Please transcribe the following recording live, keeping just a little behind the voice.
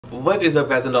What is up,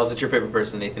 guys and dolls? It's your favorite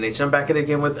person, Nathan H. I'm back at it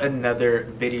again with another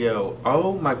video.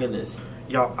 Oh my goodness.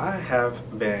 Y'all,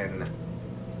 I've been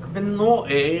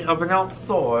naughty. I've been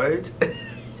outside.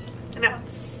 And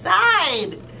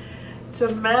outside! It's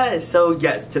a mess. So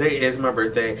yes, today is my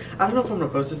birthday. I don't know if I'm gonna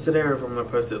post this today or if I'm gonna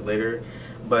post it later.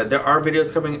 But there are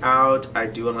videos coming out. I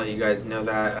do want to let you guys know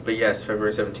that. But yes,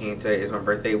 February 17th, today is my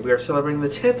birthday. We are celebrating the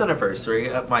 10th anniversary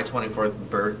of my 24th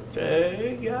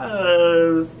birthday.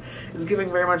 Yes. It's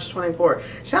giving very much 24.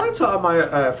 Shout out to all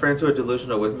my friends who are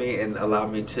delusional with me and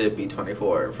allowed me to be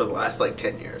 24 for the last like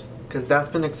 10 years. Because that's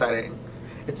been exciting.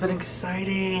 It's been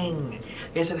exciting.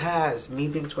 Yes, it has. Me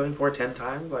being 24 10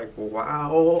 times. Like,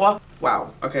 wow.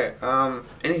 Wow. Okay.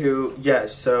 Anywho,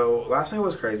 yes. So last night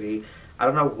was crazy. I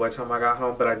don't know what time I got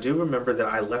home, but I do remember that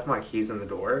I left my keys in the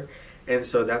door. And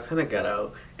so that's kind of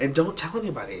ghetto. And don't tell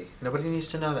anybody. Nobody needs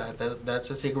to know that. That's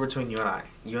a secret between you and I.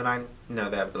 You and I know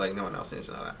that, but like no one else needs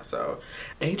to know that. So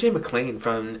McLean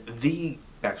from the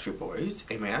Backstreet Boys,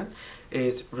 amen,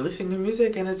 is releasing new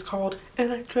music and it's called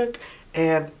Electric.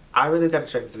 And I really got to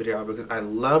check this video out because I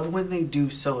love when they do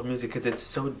solo music because it's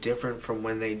so different from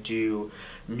when they do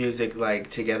music like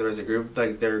together as a group.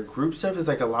 Like their group stuff is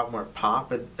like a lot more pop,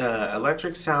 but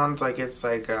Electric sounds like it's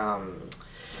like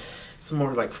some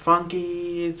more like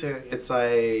funky. It's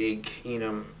like, you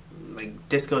know, like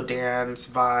disco dance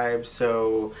vibes.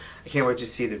 So I can't wait to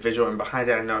see the visual. And behind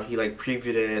it, I know he like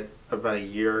previewed it about a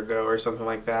year ago or something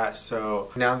like that.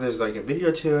 So now there's like a video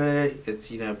to it.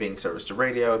 It's, you know, being serviced to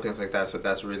radio, things like that. So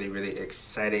that's really, really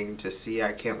exciting to see.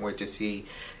 I can't wait to see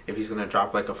if he's gonna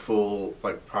drop like a full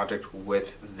like project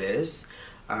with this.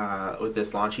 With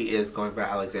this launch. He is going by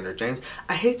Alexander James.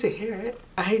 I hate to hear it.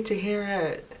 I hate to hear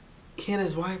it. He and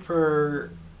his wife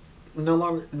are no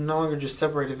longer just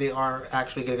separated. They are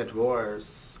actually getting a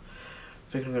divorce.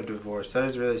 They're getting a divorce. That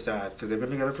is really sad because they've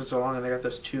been together for so long and they got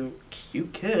those two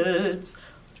cute kids.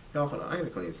 Y'all, hold on. I gotta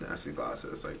clean these nasty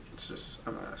glasses. Like, it's just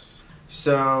a mess.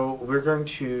 So we're going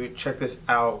to check this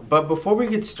out. But before we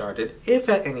get started, if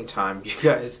at any time you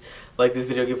guys like this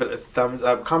video, give it a thumbs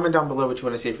up. Comment down below what you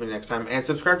want to see from me next time. And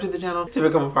subscribe to the channel to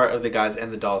become a part of the Guys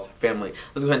and the Dolls family.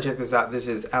 Let's go ahead and check this out. This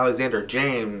is Alexander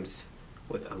James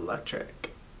with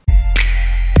Electric.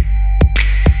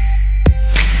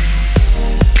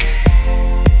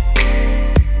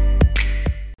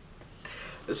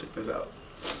 Let's check this out.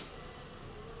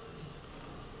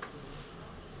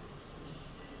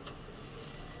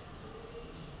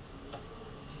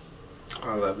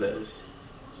 I love this.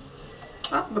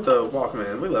 Ah, but the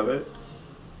Walkman, we love it.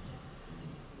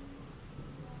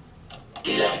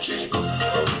 Electric.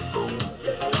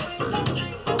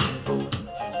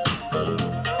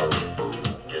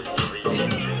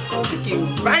 Took you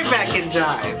right back in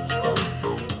time.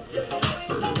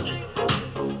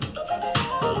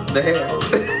 The hair.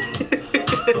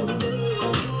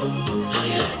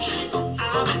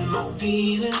 I'm in my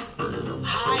feelings,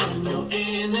 high on your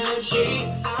energy.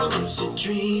 I'm lucid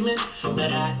dreaming,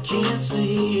 but I can't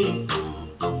sleep.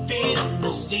 Feet on the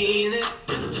ceiling,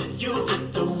 you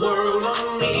fit the world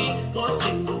on me. One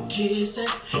single kiss and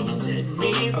you set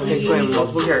me free. Okay, so I have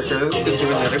multiple characters. Is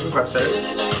doing another professor.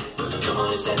 Come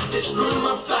on, set this room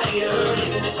on fire.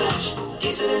 Even a touch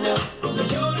isn't enough for you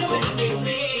to make me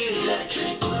feel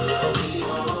electric.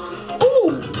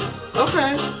 Ooh,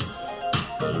 okay.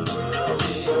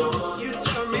 You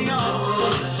turn me on.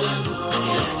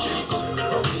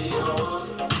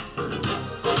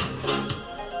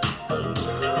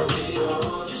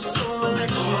 You're so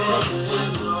electric.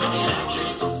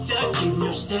 Stuck in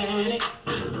your static.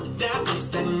 That place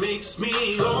that makes me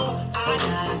whole. I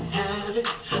gotta have it.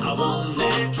 I won't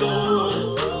let go.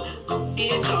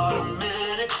 It's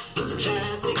automatic. It's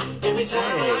classic. Every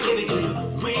time I give it to you,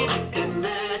 we make that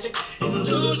magic and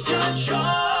lose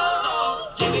control.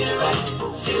 Give me the right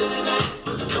feeling tonight.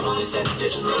 Come on, set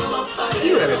this room on fire.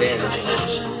 You gotta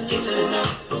dance. Isn't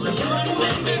enough for you to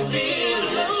make me feel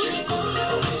electric.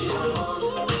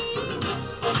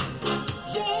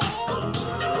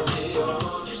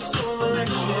 You're so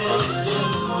electric.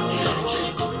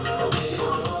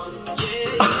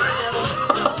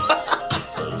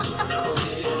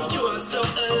 You are so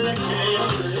electric.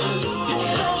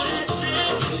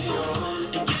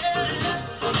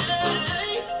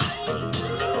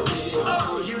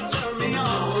 Oh, you turn me on.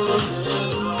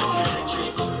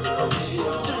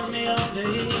 Turn me on,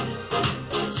 baby.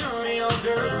 Turn me on,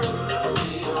 girl.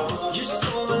 You're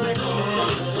so electric.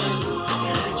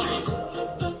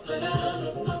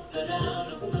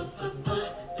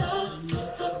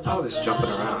 All this jumping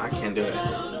around, I can't do it.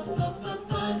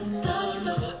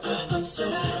 So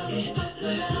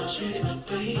electric,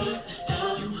 baby.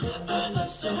 You are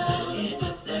so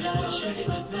electric,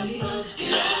 baby.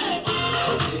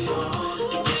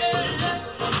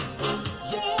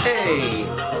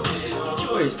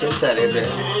 that, AJ?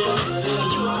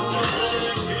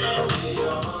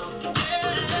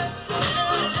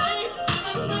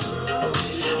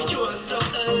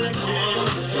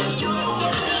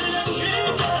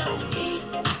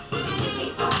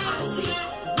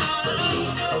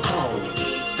 Oh,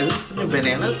 is this the new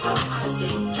bananas?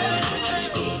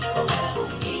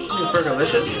 New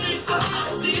Fergalicious?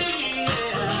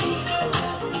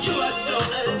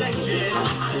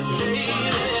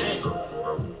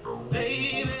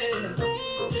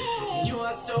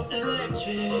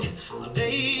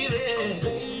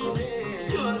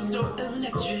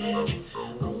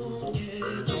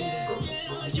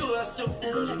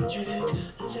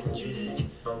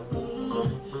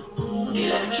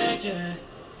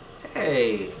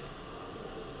 Hey.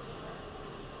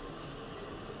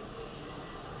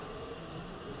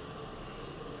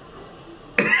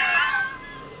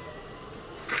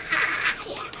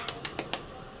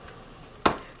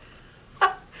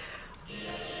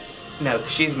 No,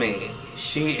 she's me.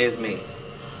 She is me.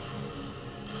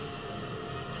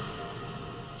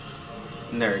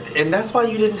 Nerd. And that's why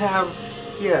you didn't have,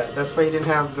 yeah, that's why you didn't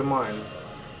have them on.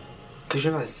 Because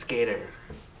you're not a skater.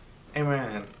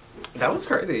 Amen. That was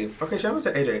crazy. Okay, shout out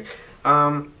to AJ.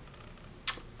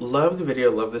 Love the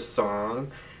video, love the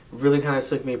song. Really kind of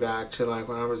took me back to like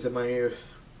when I was in my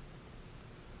youth.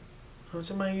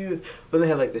 When they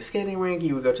had like the skating rink,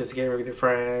 you would go to the skating rink with your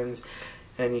friends.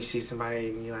 And you see somebody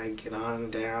and you like get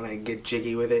on down and get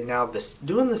jiggy with it. Now this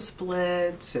doing the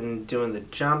splits and doing the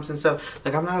jumps and stuff.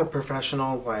 Like I'm not a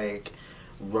professional like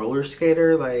roller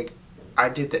skater. Like I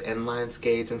did the inline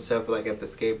skates and stuff like at the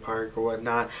skate park or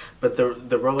whatnot. But the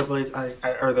rollerblades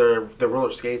or the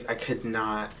roller skates, I could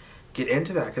not get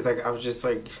into that because like I was just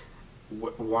like,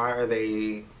 why are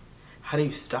they? How do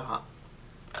you stop?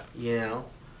 You know,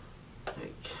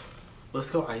 like let's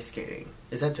go ice skating.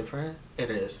 Is that different? It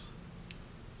is.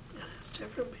 It's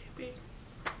different, baby.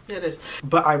 Yeah, it is.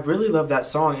 But I really love that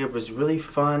song. It was really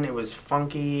fun. It was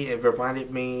funky. It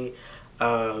reminded me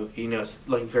of, you know,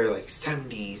 like very like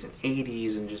 70s and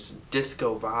 80s and just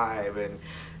disco vibe and,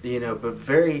 you know, but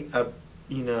very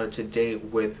you know, to date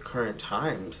with current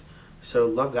times. So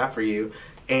love that for you.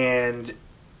 And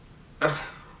I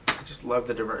just love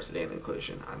the diversity and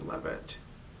inclusion. I love it.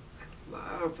 I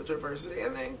love the diversity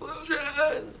and the inclusion.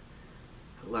 I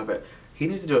love it. He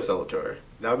needs to do a solo tour.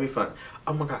 That would be fun.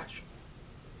 Oh my gosh.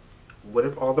 What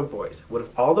if all the boys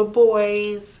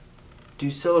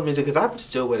do solo music? Because I'm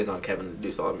still waiting on Kevin to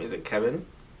do solo music. Kevin,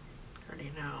 I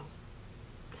already know.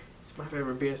 It's my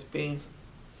favorite BSB.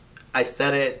 I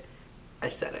said it.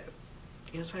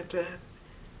 Yes, I did.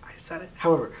 I said it.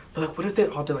 However, but like, what if they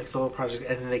all did like solo projects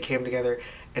and then they came together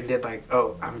and did like,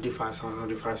 oh, I'm gonna do 5 songs, I'll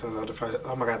do 5 songs, I'll do 5 songs.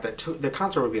 Oh my god, the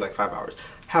concert would be like 5 hours.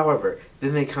 However,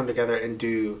 then they come together and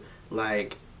do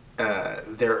like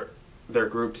their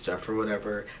group stuff or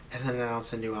whatever, and then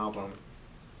announce a new album.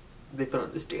 They've been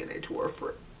on this DNA tour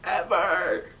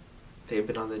forever. They've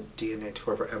been on the DNA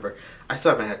tour forever. I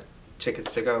still haven't had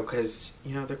tickets to go because,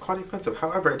 you know, they're quite expensive.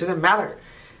 However, it doesn't matter.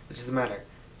 It doesn't matter.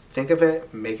 Think of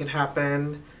it, make it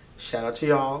happen. Shout out to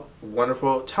y'all.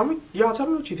 Wonderful. Tell me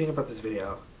what you think about this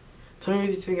video. Tell me what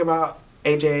you think about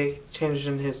AJ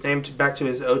changing his name back to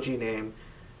his OG name,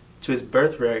 to his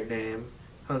birthright name,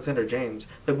 Alexander James.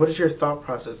 Like, what is your thought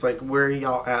process? Like, where are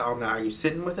y'all at on that? Are you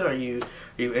sitting with it? Are you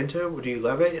into it? Do you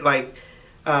love it? Like,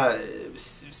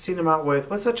 seen him out with,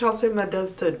 what's that child's name that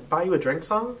does the Buy You a Drink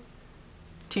song?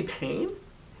 T-Pain? He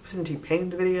was in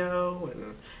T-Pain's video,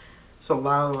 and it's a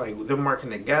lot of like them working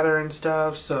together and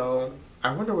stuff. So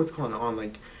I wonder what's going on.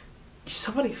 Like,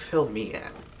 somebody fill me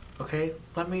in, okay?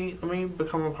 Let me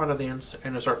become a part of the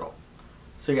inner circle.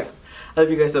 So yeah, I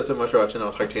love you guys so much for watching.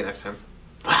 I'll talk to you next time.